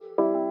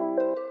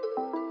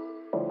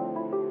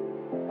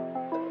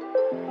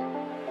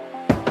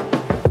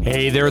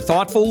Hey there,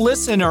 thoughtful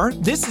listener.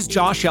 This is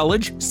Josh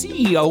Elledge,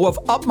 CEO of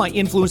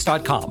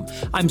UpMyInfluence.com.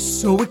 I'm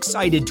so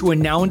excited to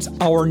announce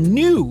our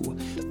new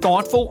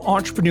Thoughtful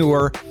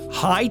Entrepreneur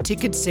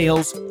high-ticket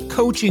sales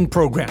coaching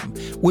program,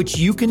 which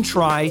you can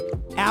try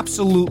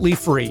absolutely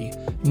free.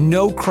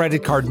 No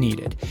credit card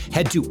needed.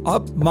 Head to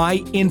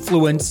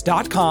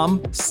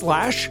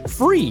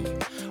UpMyInfluence.com/free.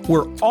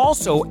 We're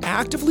also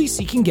actively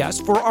seeking guests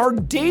for our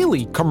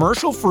daily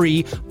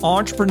commercial-free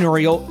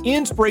entrepreneurial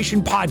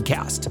inspiration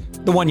podcast,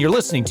 the one you're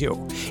listening to.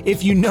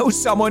 If you know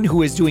someone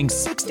who is doing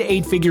 6 to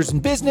 8 figures in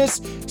business,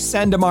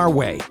 send them our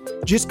way.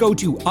 Just go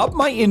to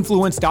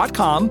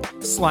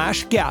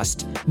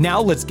UpMyInfluence.com/guest.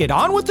 Now let's get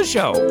on with the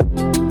show.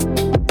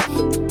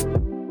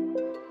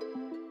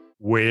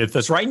 With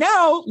us right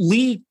now,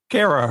 Lee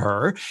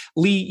Caraher.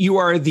 Lee, you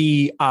are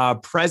the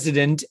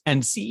president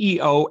and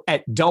CEO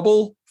at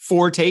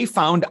Forte,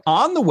 found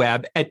on the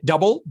web at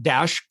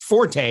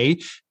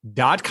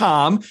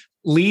double-forte.com.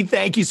 Lee,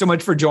 thank you so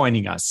much for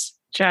joining us.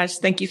 Josh,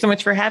 thank you so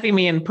much for having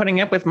me and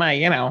putting up with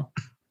my,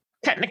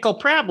 technical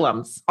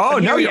problems. Oh,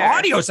 no, your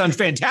audio sounds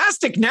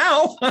fantastic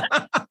now.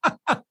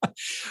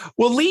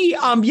 Well, Lee,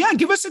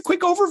 give us a quick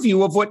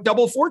overview of what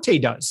Forte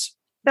does.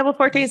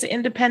 Forte is an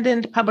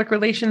independent public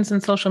relations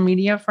and social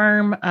media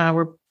firm.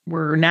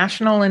 We're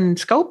national in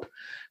scope.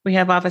 We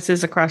have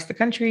offices across the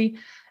country,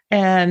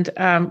 and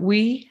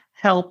we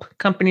help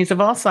companies of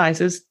all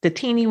sizes, the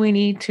teeny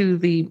weeny to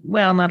the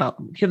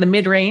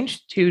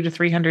mid-range, $200 to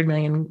 $300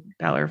 million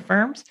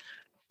firms,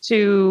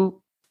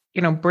 to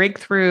break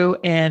through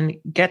and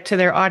get to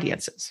their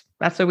audiences.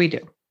 That's what we do.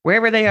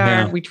 Wherever they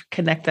are, we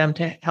connect them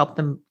to help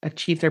them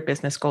achieve their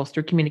business goals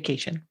through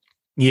communication.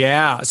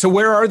 Yeah. So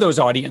where are those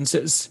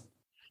audiences?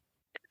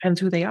 Depends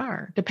who they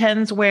are.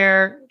 Depends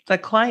where the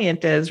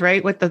client is,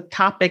 right? What the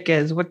topic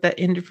is, what the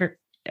industry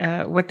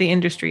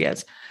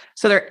is.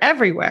 So they're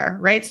everywhere,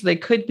 right? So they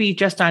could be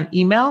just on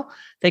email.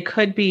 They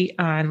could be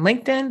on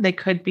LinkedIn. They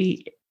could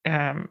be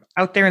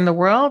out there in the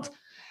world.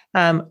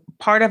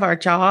 Part of our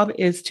job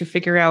is to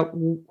figure out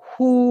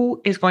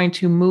who is going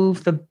to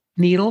move the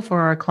needle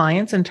for our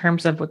clients in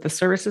terms of what the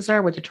services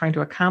are, what they're trying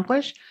to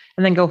accomplish,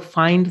 and then go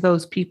find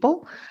those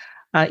people,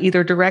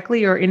 either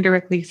directly or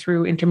indirectly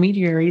through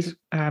intermediaries,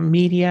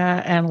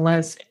 media,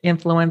 analysts,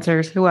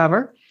 influencers,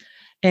 whoever,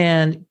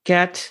 and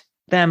get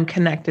them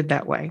connected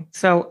that way.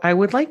 So I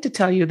would like to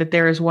tell you that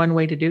there is one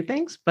way to do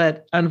things,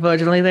 but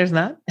unfortunately there's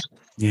not.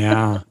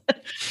 Yeah.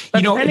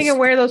 But depending on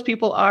where those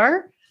people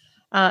are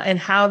and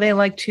how they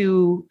like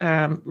to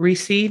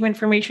receive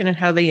information and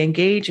how they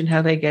engage and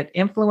how they get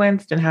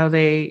influenced and how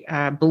they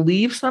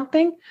believe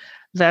something,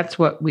 that's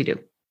what we do.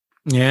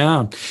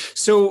 Yeah.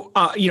 So,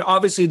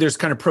 obviously there's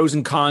kind of pros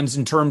and cons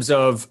in terms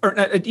of,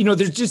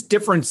 there's just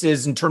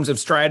differences in terms of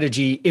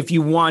strategy. If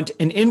you want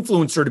an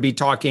influencer to be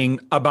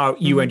talking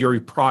about you and your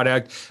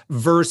product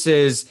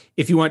versus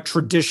if you want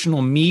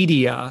traditional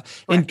media.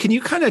 Right. And can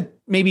you kind of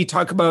maybe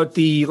talk about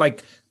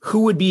who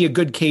would be a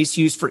good case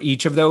use for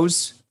each of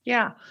those?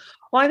 Yeah.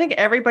 Well, I think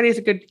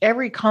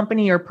every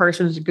company or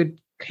person is a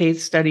good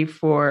case study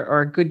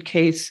or a good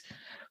case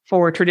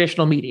for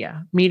traditional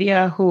media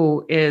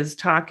who is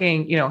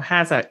talking,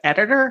 has an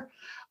editor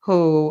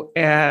who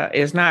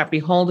is not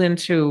beholden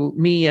to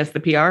me as the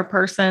PR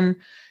person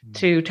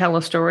to tell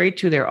a story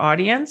to their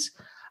audience,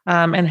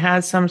 and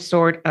has some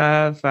sort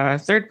of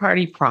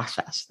third-party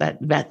process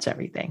that vets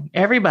everything.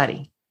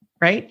 Everybody,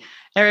 right?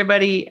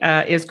 Everybody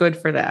is good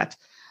for that.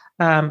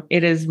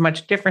 It is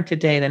much different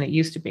today than it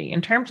used to be.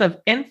 In terms of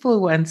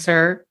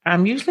influencer,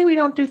 usually we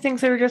don't do things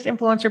that are just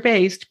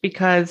influencer-based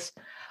because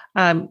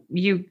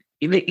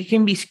it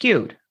can be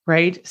skewed,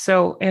 right?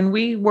 So, and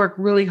we work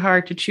really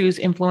hard to choose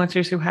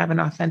influencers who have an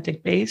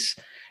authentic base.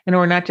 And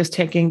we're not just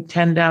taking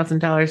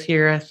 $10,000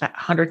 here,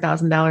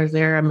 $100,000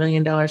 there, $1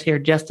 million here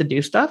just to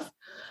do stuff.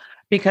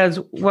 Because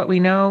what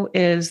we know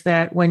is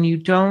that when you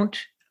don't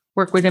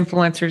work with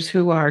influencers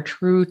who are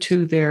true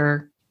to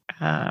their,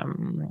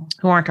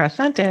 who aren't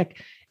authentic,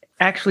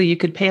 actually you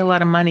could pay a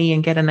lot of money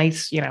and get a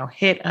nice,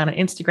 hit on an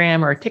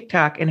Instagram or a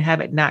TikTok and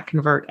have it not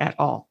convert at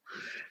all.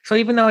 So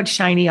even though it's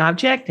shiny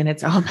object and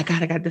it's, oh my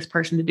God, I got this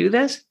person to do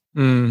this.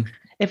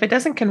 If it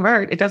doesn't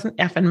convert, it doesn't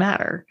effing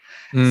matter.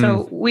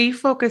 So we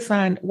focus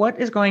on what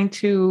is going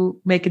to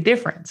make a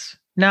difference,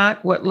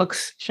 not what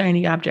looks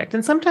shiny object.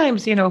 And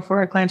sometimes, for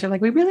our clients are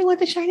like, we really want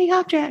the shiny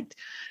object.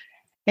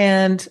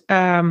 And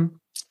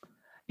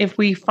if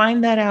we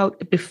find that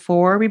out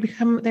before we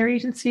become their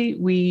agency,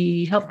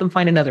 we help them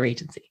find another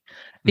agency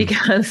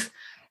because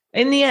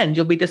in the end,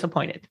 you'll be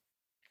disappointed.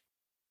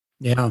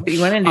 Yeah. What you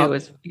want to do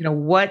is,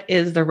 what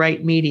is the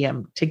right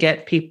medium to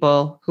get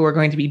people who are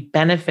going to be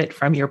benefit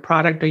from your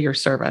product or your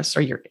service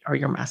or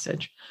your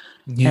message?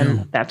 Yeah.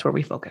 And that's where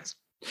we focus.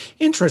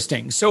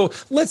 Interesting. So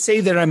let's say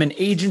that I'm an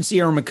agency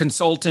or I'm a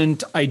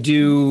consultant. I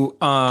do,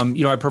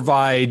 I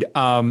provide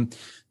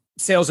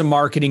sales and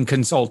marketing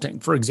consulting,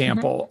 for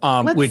example,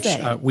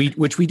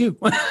 which we do.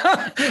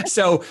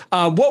 So,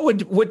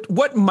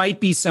 what might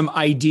be some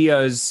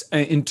ideas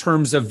in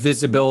terms of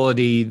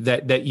visibility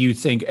that you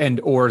think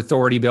or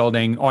authority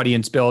building,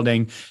 audience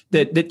building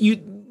that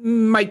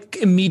might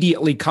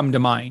immediately come to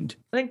mind?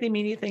 I think the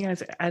immediate thing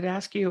I'd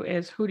ask you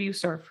is, who do you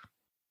serve?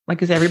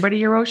 Like, is everybody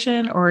your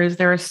ocean, or is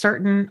there a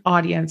certain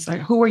audience?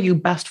 Like, who are you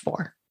best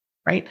for?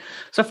 Right.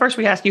 So first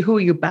we ask you, who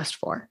are you best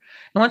for?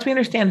 And once we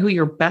understand who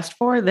you're best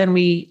for, then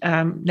we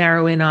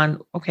narrow in on,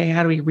 okay,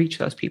 how do we reach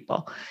those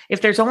people?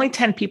 If there's only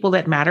 10 people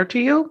that matter to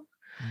you,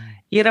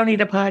 you don't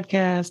need a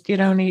podcast. You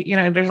don't need,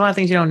 there's a lot of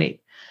things you don't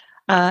need.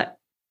 You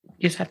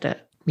just have to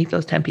meet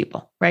those 10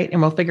 people, right? And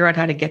we'll figure out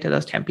how to get to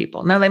those 10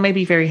 people. Now, they may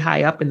be very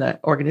high up in the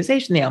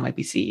organization. They all might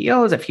be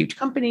CEOs of huge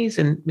companies,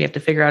 and we have to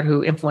figure out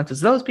who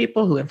influences those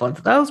people,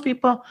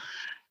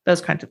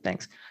 those kinds of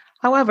things.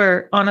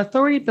 However, on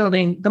authority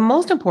building, the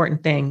most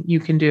important thing you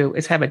can do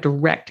is have a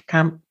direct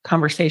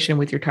conversation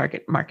with your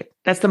target market.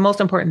 That's the most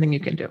important thing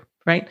you can do,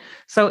 right?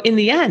 So in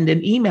the end,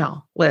 an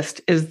email list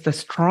is the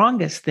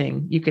strongest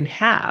thing you can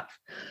have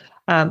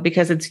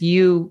because it's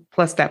you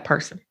plus that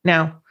person.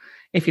 Now,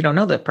 if you don't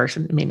know that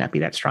person, it may not be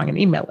that strong an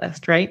email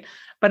list, right?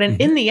 But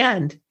in the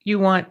end, you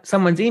want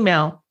someone's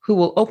email who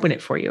will open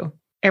it for you.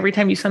 Every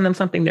time you send them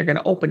something, they're going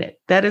to open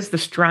it. That is the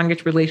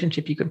strongest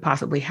relationship you can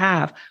possibly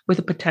have with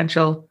a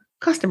potential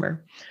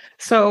customer.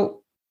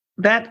 So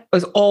that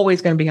is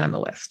always going to be on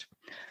the list.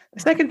 The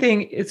second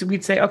thing is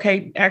we'd say,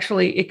 okay,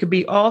 actually, it could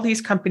be all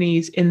these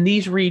companies in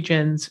these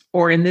regions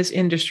or in this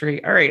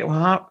industry. All right,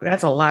 well,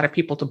 that's a lot of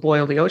people to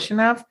boil the ocean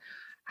of.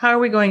 How are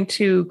we going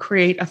to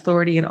create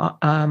authority and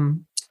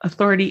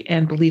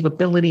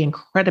believability and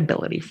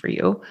credibility for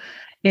you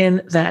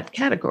in that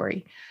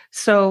category?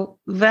 So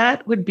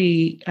that would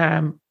be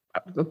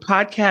the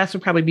podcast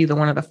would probably be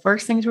one of the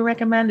first things we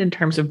recommend in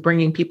terms of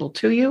bringing people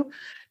to you,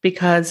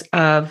 because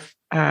of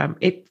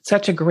it's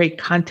such a great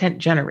content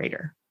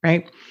generator,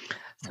 right?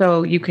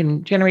 So you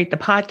can generate the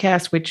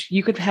podcast, which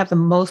you could have the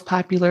most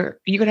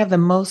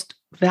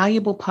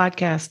valuable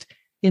podcast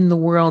in the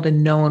world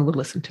and no one would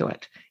listen to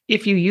it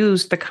if you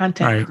use the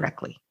content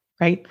correctly,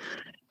 right?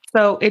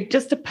 So it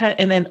just depends.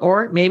 And then,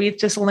 or maybe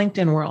it's just a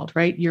LinkedIn world,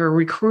 right? You're a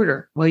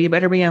recruiter. Well, you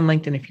better be on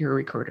LinkedIn if you're a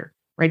recruiter,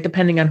 right?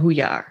 Depending on who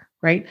you are,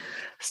 right?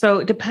 So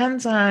it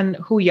depends on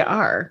who you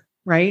are,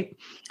 right?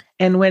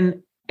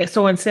 And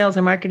so in sales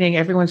and marketing,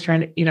 everyone's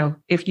trying to,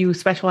 if you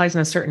specialize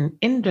in a certain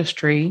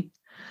industry,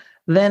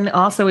 then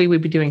also we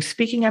would be doing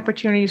speaking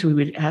opportunities. We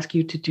would ask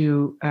you to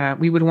do,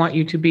 we would want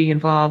you to be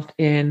involved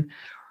in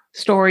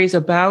stories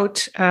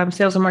about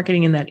sales and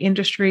marketing in that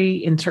industry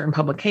in certain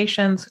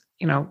publications.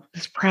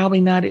 It's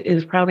probably not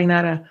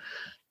a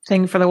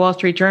thing for the Wall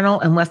Street Journal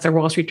unless the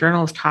Wall Street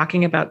Journal is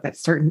talking about that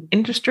certain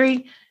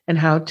industry and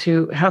how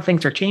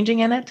things are changing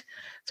in it.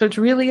 So it's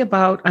really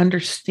about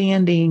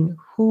understanding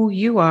who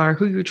you are,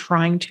 who you're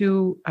trying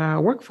to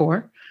work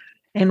for,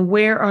 and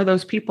where are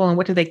those people and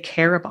what do they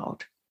care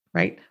about,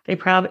 right?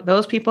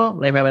 Those people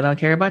don't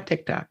care about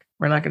TikTok.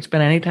 We're not going to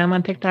spend any time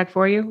on TikTok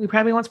for you. We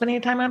probably won't spend any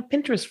time on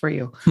Pinterest for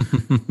you,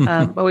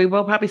 but we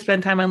will probably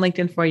spend time on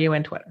LinkedIn for you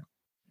and Twitter.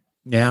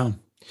 Yeah.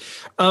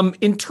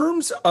 In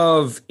terms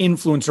of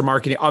influencer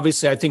marketing,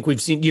 obviously, I think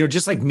we've seen,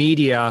 just like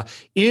media,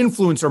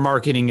 influencer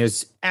marketing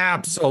has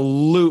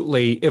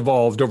absolutely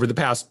evolved over the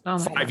past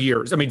 5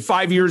 years. I mean,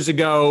 5 years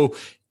ago,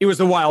 it was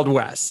the Wild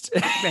West,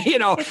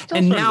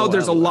 and now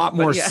there's a lot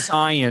more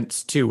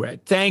science to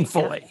it,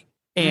 thankfully.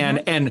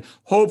 Yeah. And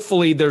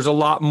hopefully there's a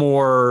lot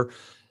more,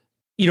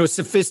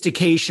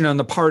 sophistication on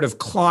the part of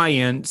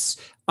clients.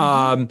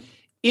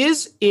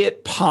 Is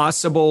it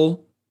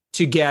possible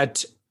to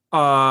get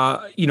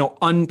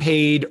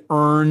unpaid,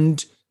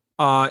 earned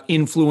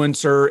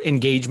influencer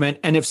engagement?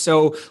 And if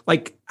so,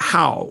 like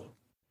how?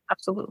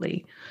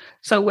 Absolutely.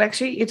 So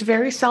actually, it's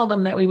very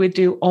seldom that we would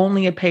do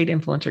only a paid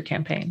influencer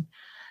campaign.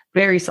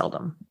 Very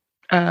seldom.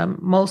 I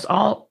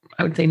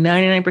would say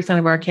 99%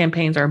 of our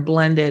campaigns are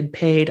blended,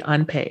 paid,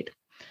 unpaid.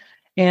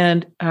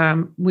 And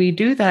we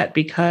do that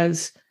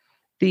because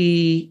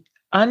the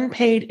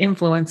unpaid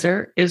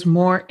influencer is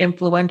more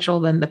influential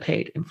than the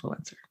paid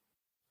influencer.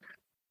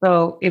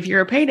 So if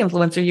you're a paid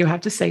influencer, you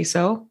have to say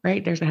so,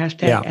 right? There's a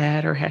hashtag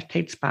ad or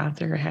hashtag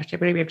sponsor or hashtag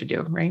whatever you have to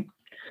do, right?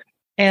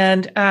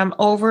 And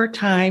over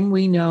time,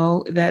 we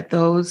know that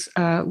those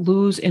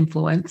lose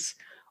influence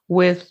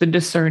with the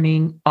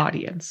discerning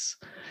audience.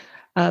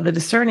 The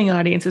discerning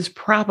audience is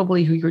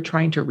probably who you're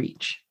trying to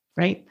reach,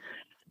 right?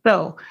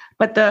 So,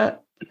 but the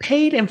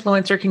paid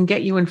influencer can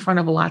get you in front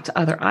of lots of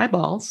other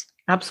eyeballs,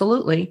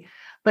 absolutely.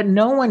 But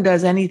no one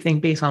does anything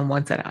based on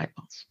one set of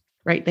eyeballs.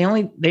 Right. They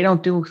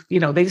don't do,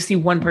 they just see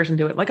one person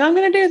do it. Like, I'm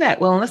going to do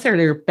that. Well, unless they're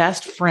their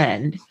best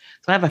friend.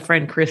 So I have a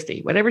friend, Christy,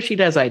 whatever she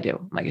does, I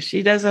do. Like if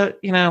she does I'm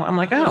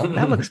like, oh,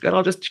 that looks good.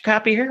 I'll just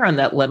copy her on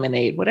that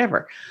lemonade,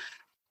 whatever,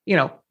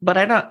 but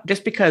I don't,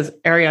 just because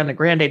Ariana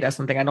Grande does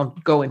something, I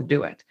don't go and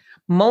do it.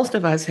 Most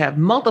of us have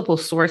multiple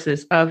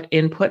sources of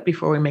input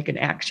before we make an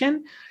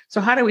action.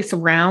 So how do we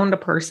surround a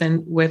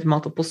person with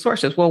multiple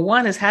sources? Well,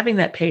 one is having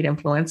that paid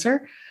influencer,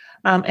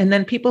 and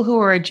then people who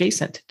are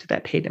adjacent to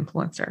that paid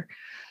influencer.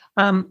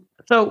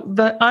 So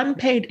the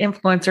unpaid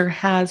influencer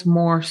has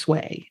more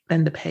sway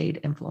than the paid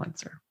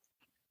influencer.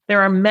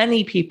 There are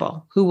many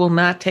people who will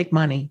not take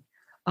money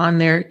on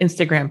their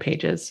Instagram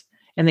pages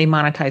and they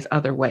monetize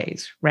other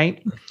ways,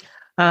 right?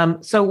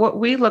 So what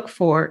we look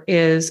for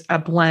is a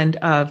blend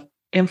of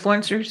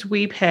influencers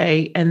we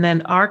pay, and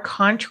then our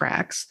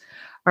contracts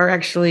are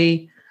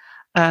actually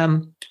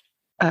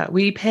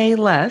we pay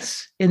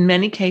less in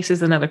many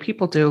cases than other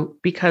people do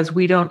because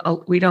we don't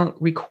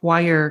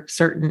require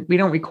certain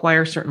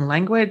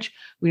language.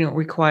 We don't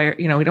require,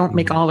 we don't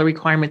make all the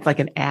requirements like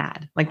an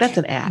ad. Like that's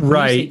an ad.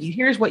 Right. Say,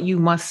 here's what you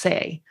must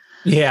say.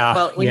 Yeah.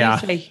 Well, when you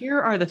say, here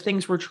are the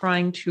things we're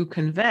trying to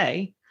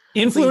convey.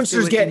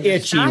 Influencers get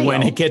itchy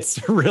when it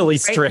gets really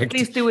strict. Right?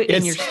 Please do it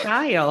in your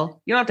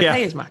style. You don't have to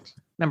pay as much.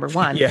 Number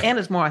one, and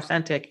it's more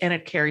authentic and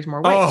it carries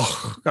more weight.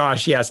 Oh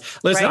gosh, yes.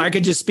 Listen, I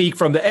could just speak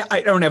from I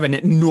don't have an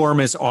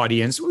enormous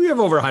audience. We have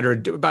over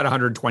about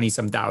 120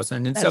 some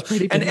thousand. And that's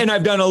and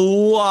I've done a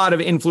lot of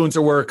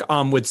influencer work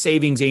with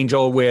Savings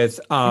Angel, with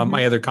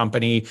my other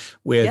company,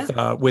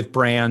 with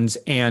brands.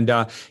 And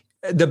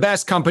the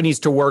best companies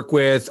to work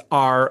with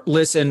are,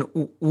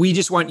 listen, we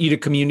just want you to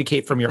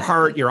communicate from your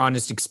heart, your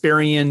honest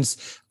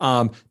experience.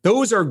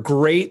 Those are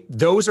great.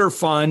 Those are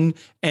fun.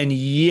 And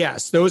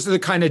yes, those are the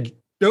kind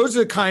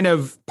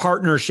of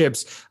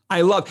partnerships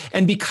I love.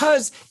 And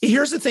because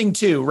here's the thing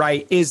too,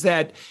 right, is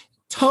that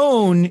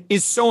tone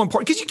is so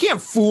important because you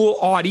can't fool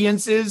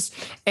audiences.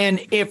 And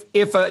if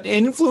an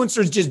influencer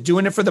is just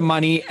doing it for the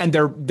money and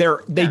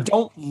they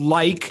don't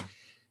like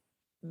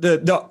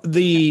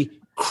the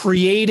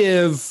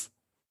creative,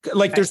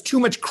 like there's too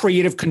much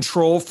creative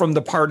control from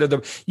the part of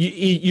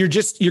you're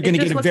going to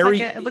get a very,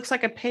 it looks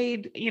like a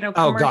paid, commercial.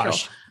 Oh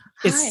gosh,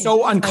 it's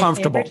so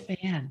uncomfortable.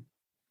 Fan.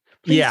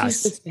 Please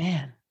use this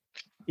fan.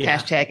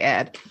 Hashtag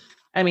ad.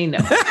 I mean, no.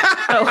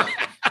 So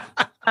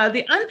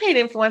the unpaid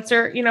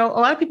influencer, a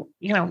lot of people,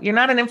 you're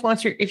not an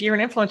influencer. If you're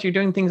an influencer, you're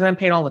doing things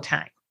unpaid all the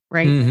time.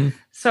 Right. Mm-hmm.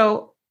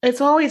 So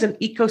it's always an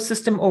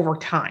ecosystem over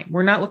time.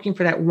 We're not looking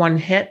for that one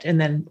hit and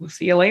then we'll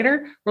see you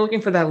later. We're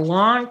looking for that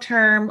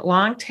long-term,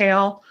 long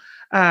tail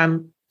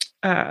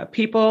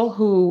people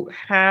who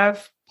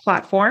have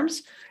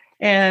platforms.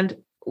 And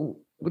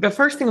the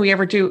first thing we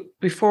ever do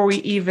before we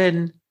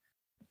even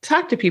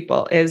talk to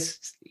people is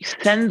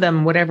send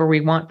them whatever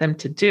we want them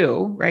to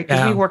do, right?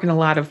 Because we work in a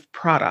lot of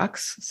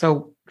products.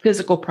 So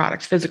physical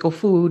products, physical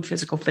food,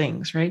 physical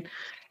things, right?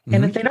 Mm-hmm.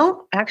 And if they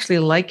don't actually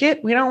like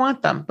it, we don't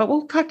want them. But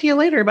we'll talk to you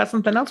later about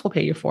something else we'll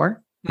pay you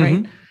for, right?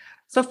 Mm-hmm.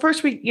 So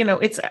first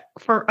it's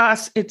for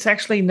us, it's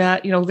actually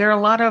not, there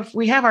are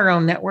we have our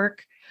own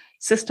network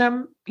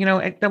system,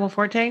 at Double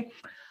Forte.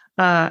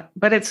 But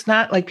it's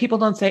not like people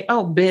don't say,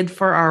 oh, bid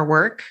for our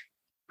work.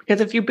 Because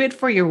if you bid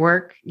for your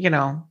work,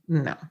 no,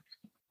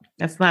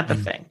 that's not the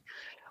thing.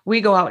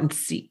 We go out and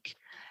seek.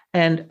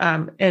 And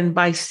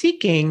by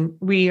seeking,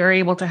 we are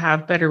able to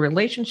have better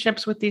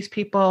relationships with these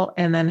people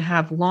and then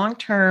have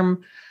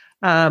long-term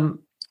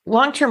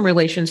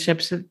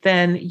relationships that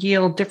then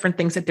yield different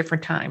things at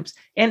different times.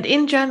 And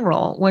in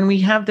general, when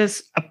we have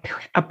this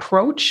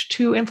approach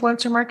to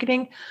influencer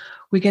marketing,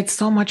 we get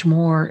so much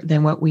more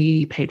than what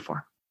we paid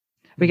for.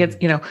 We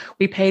get,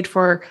 we paid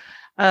for,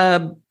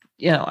 a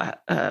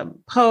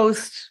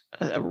post,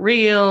 a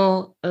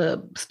reel, a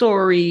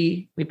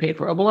story. We paid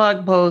for a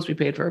blog post. We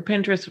paid for a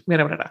Pinterest. Blah,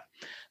 blah, blah.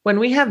 When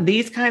we have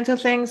these kinds of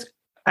things,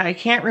 I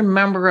can't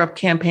remember a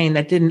campaign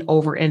that didn't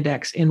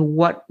over-index in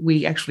what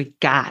we actually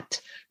got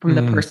from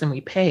the person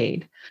we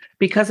paid,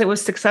 because it was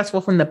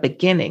successful from the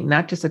beginning,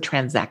 not just a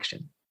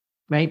transaction,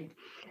 right?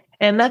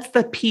 And that's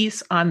the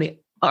piece on the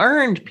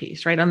earned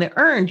piece, right? On the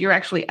earned, you're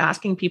actually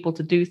asking people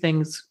to do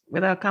things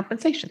without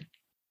compensation,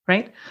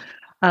 right?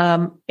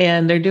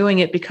 And they're doing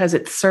it because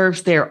it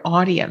serves their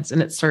audience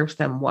and it serves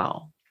them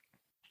well.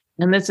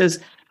 And this is,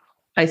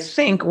 I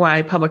think,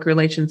 why public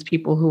relations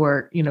people who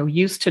are,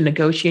 used to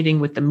negotiating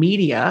with the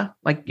media,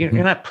 like you're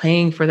not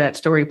paying for that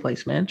story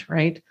placement,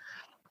 right?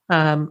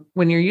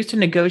 When you're used to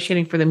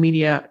negotiating for the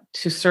media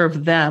to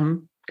serve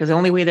them, because the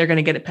only way they're going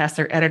to get it past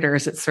their editor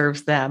is it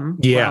serves them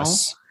well,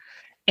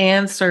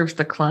 and serves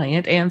the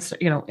client, and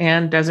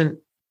and doesn't.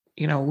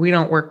 We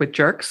don't work with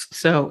jerks.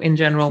 So in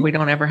general, we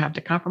don't ever have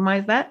to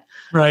compromise that.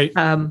 Right.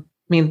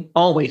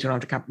 Always we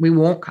don't have to we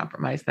won't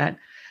compromise that.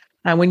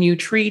 When you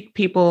treat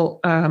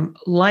people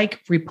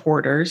like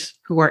reporters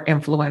who are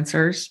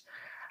influencers,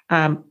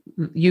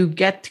 you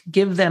get to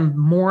give them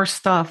more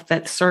stuff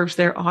that serves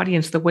their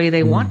audience the way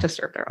they want to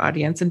serve their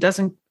audience and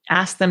doesn't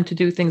ask them to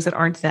do things that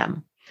aren't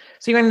them.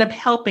 So you end up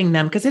helping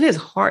them, because it is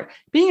hard.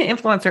 Being an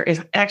influencer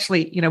is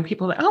actually,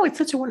 people that, oh, it's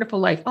such a wonderful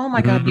life. Oh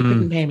my God, you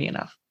couldn't pay me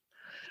enough.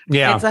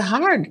 Yeah.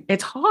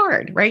 It's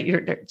hard, right?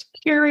 It's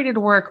curated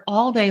work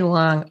all day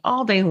long.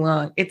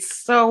 It's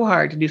so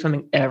hard to do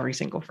something every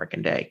single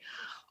freaking day,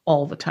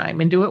 all the time,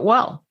 and do it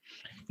well.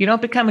 You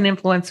don't become an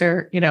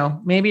influencer,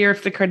 maybe you're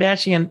the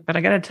Kardashian, but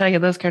I got to tell you,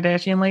 those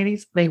Kardashian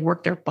ladies, they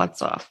work their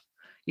butts off.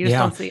 You just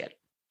don't see it.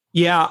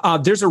 Yeah.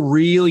 There's a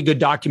really good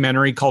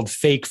documentary called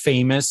Fake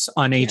Famous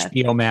on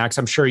HBO Max.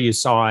 I'm sure you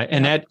saw it.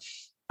 And that,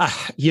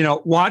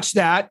 watch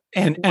that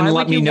and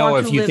let me know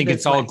if you think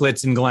it's all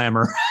glitz and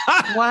glamour.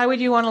 Why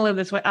would you want to live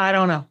this way? I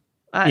don't know.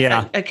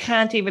 I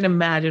can't even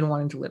imagine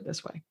wanting to live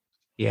this way.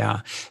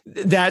 Yeah.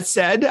 That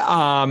said,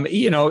 I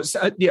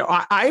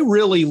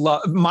really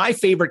love, my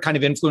favorite kind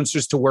of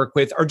influencers to work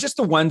with are just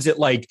the ones that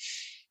like,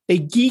 they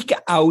geek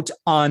out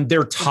on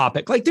their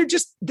topic. Like they're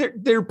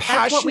passionate.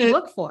 That's what we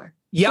look for.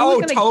 Yeah.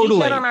 Who's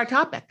Totally. Geek out on our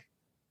topic.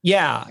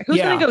 Yeah. Who's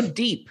going to go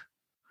deep,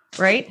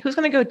 right? Who's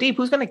going to go deep?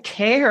 Who's going to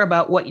care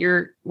about what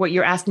you're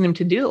asking them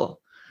to do?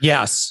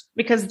 Yes.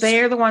 Because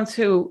they're the ones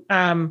who,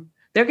 they're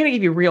going to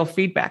give you real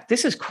feedback.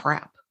 This is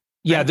crap.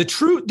 Yeah, the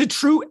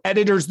true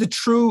editors,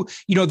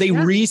 they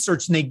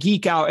research and they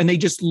geek out and they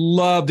just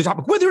love the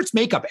topic, whether it's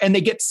makeup, and they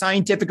get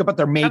scientific about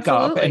their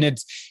makeup. Absolutely.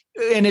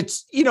 and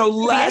it's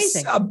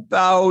less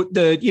about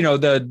the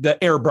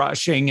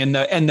airbrushing and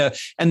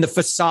the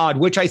facade,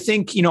 which I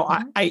think,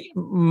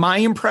 my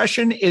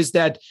impression is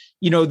that,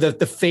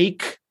 the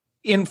fake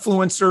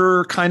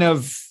influencer kind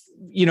of,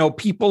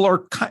 people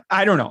are,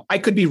 I don't know, I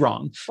could be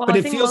wrong, but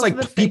it feels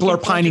like people are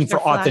pining for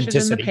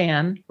authenticity. In the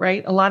pan,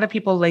 right? A lot of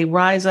people, they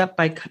rise up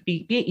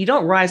you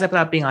don't rise up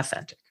without being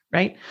authentic,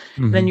 right?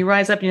 Mm-hmm. Then you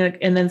rise up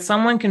and then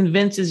someone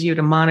convinces you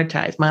to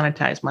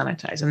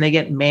monetize, and they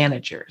get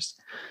managers.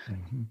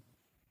 Mm-hmm.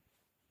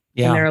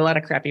 Yeah. And there are a lot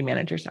of crappy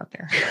managers out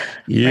there.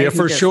 Yeah, right?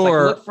 For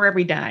sure. Look for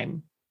every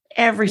dime,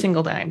 every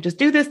single dime. Just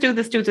do this.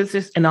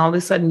 And all of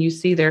a sudden you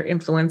see their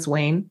influence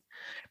wane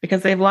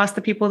because they've lost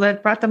the people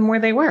that brought them where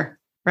they were.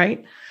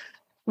 Right. I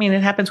mean,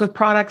 it happens with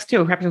products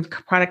too. It happens with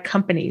product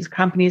companies.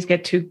 Companies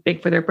get too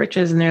big for their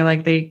britches, and they're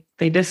like, they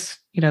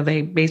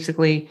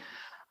basically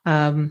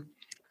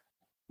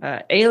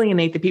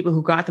alienate the people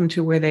who got them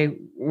to where they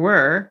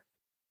were.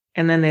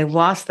 And then they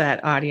lost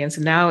that audience.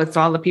 And now it's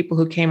all the people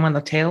who came on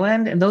the tail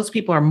end. And those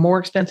people are more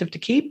expensive to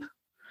keep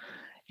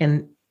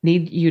and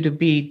need you to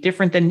be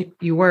different than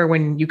you were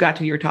when you got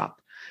to your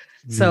top.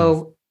 Mm.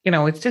 So,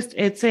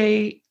 it's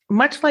a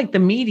much like the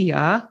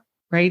media,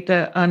 right?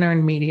 The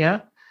unearned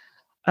media.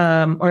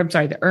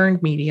 The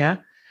earned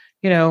media,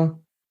 do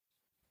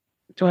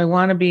I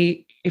want to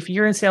be, if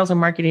you're in sales and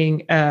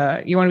marketing,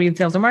 you want to be in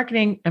sales and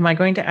marketing, am I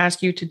going to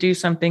ask you to do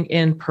something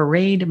in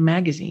Parade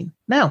magazine?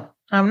 No,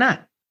 I'm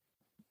not.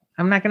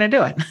 I'm not going to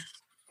do it.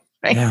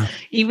 Right? Yeah.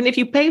 Even if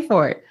you pay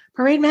for it,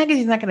 Parade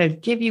magazine is not going to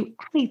give you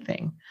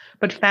anything,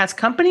 but Fast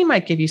Company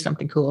might give you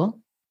something cool.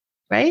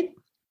 Right?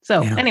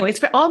 So anyway,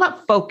 it's all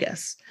about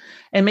focus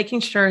and making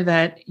sure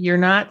that you're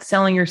not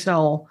selling your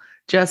soul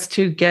just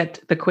to get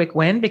the quick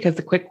win, because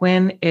the quick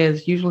win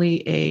is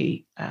usually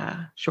a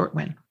short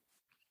win.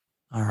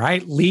 All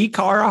right. Lee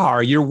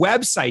Caraher, your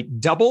website,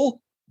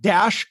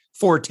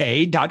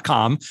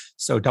 double-forte.com.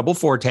 So Double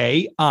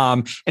Forte.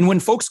 And when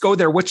folks go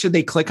there, what should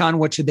they click on?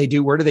 What should they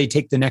do? Where do they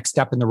take the next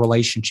step in the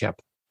relationship?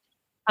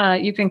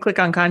 You can click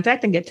on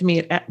contact and get to me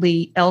at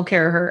Lee L.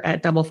 Caraher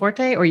at Double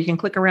Forte, or you can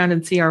click around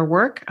and see our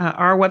work.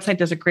 Our website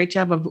does a great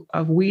job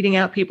of weeding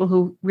out people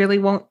who really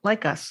won't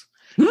like us.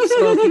 So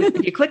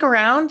if you click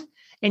around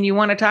and you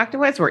want to talk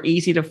to us, we're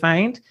easy to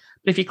find.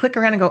 But if you click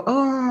around and go,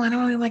 oh, I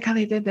don't really like how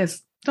they did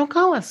this, don't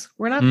call us.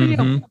 We're not for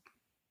you.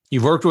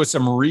 You've worked with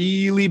some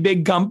really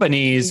big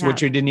companies, which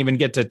you didn't even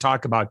get to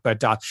talk about.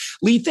 But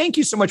Lee, thank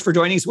you so much for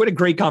joining us. What a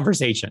great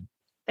conversation.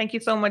 Thank you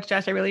so much,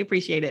 Josh. I really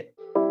appreciate it.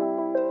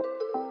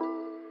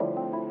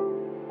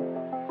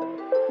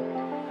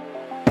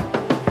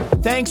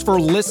 Thanks for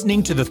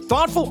listening to the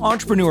Thoughtful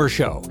Entrepreneur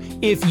Show.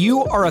 If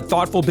you are a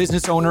thoughtful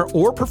business owner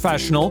or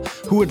professional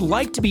who would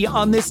like to be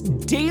on this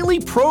daily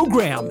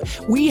program,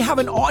 we have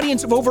an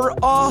audience of over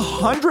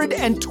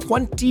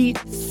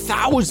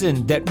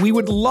 120,000 that we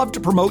would love to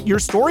promote your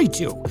story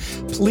to.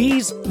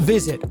 Please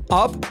visit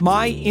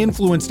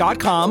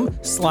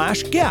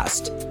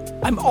upmyinfluence.com/guest.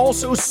 I'm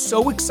also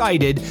so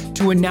excited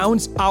to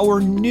announce our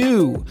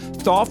new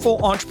Thoughtful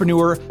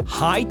Entrepreneur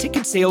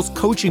high-ticket sales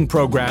coaching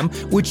program,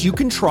 which you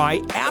can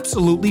try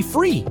absolutely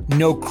free.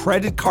 No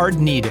credit card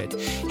needed.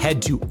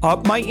 Head to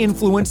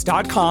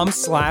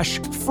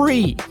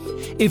upmyinfluence.com/free.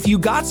 If you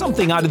got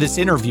something out of this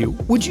interview,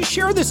 would you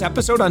share this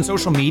episode on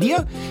social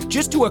media?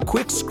 Just do a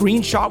quick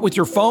screenshot with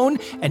your phone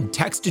and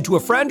text it to a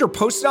friend or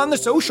post it on the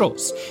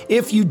socials.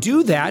 If you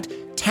do that,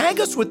 tag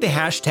us with the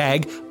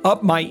hashtag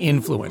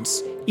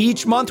UpMyInfluence.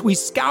 Each month, we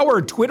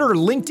scour Twitter,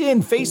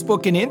 LinkedIn,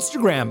 Facebook, and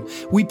Instagram.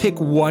 We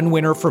pick one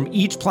winner from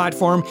each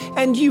platform,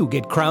 and you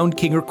get crowned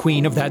king or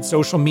queen of that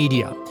social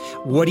media.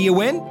 What do you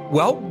win?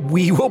 Well,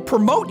 we will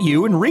promote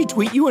you and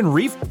retweet you and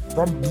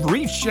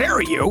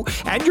reshare you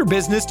and your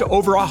business to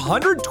over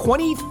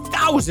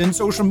 120,000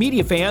 social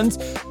media fans,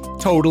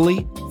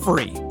 totally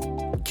free.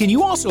 Can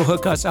you also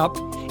hook us up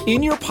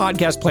in your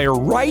podcast player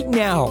right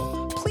now?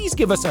 Please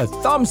give us a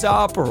thumbs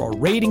up or a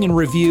rating and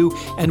review,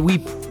 and we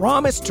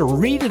promise to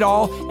read it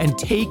all and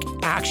take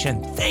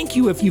action. Thank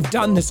you if you've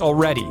done this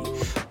already.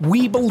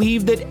 We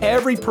believe that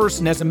every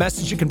person has a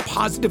message that can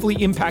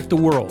positively impact the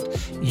world.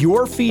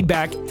 Your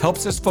feedback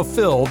helps us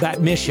fulfill that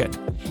mission.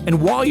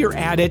 And while you're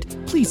at it,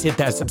 please hit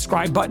that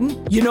subscribe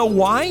button. You know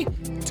why?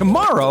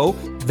 Tomorrow,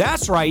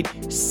 that's right,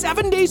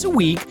 7 days a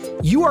week,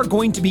 you are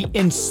going to be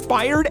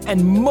inspired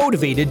and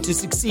motivated to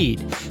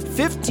succeed.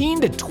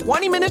 15 to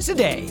 20 minutes a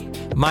day.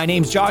 My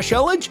name's Josh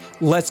Elledge.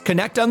 Let's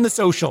connect on the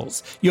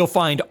socials. You'll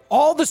find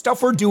all the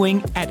stuff we're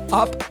doing at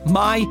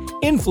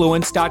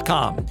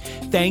upmyinfluence.com.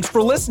 Thanks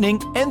for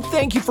listening, and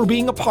thank you for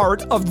being a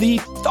part of the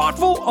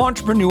thoughtful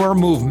entrepreneur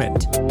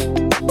movement.